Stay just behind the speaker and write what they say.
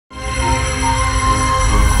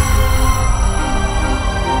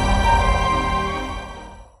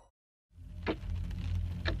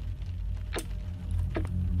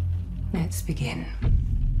Let's begin.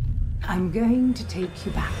 I'm going to take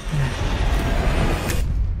you back there.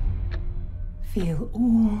 Feel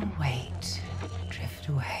all weight drift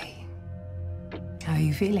away. How are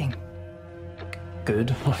you feeling?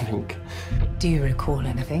 Good, I think. Do you recall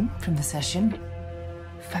anything from the session?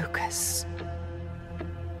 Focus.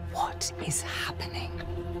 What is happening?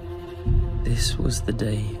 This was the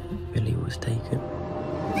day Billy was taken.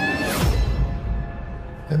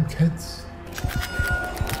 Them kids.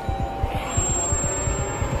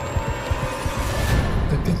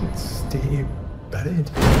 They didn't stay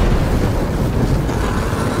buried.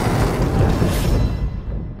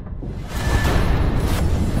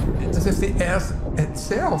 It's as if the earth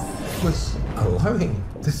itself was allowing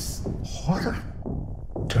this horror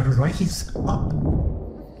to rise up.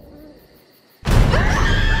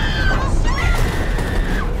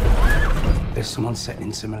 There's some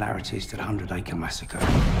unsettling similarities to the 100-Acre Massacre.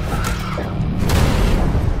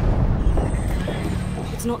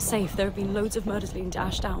 It's not safe. There have been loads of murders leading to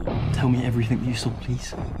Ashdown. Tell me everything you saw,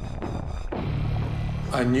 please.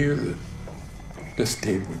 I knew that this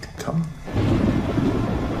day would come.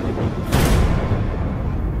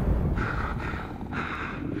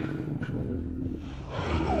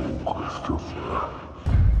 All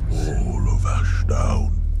of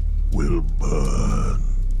Ashdown will burn.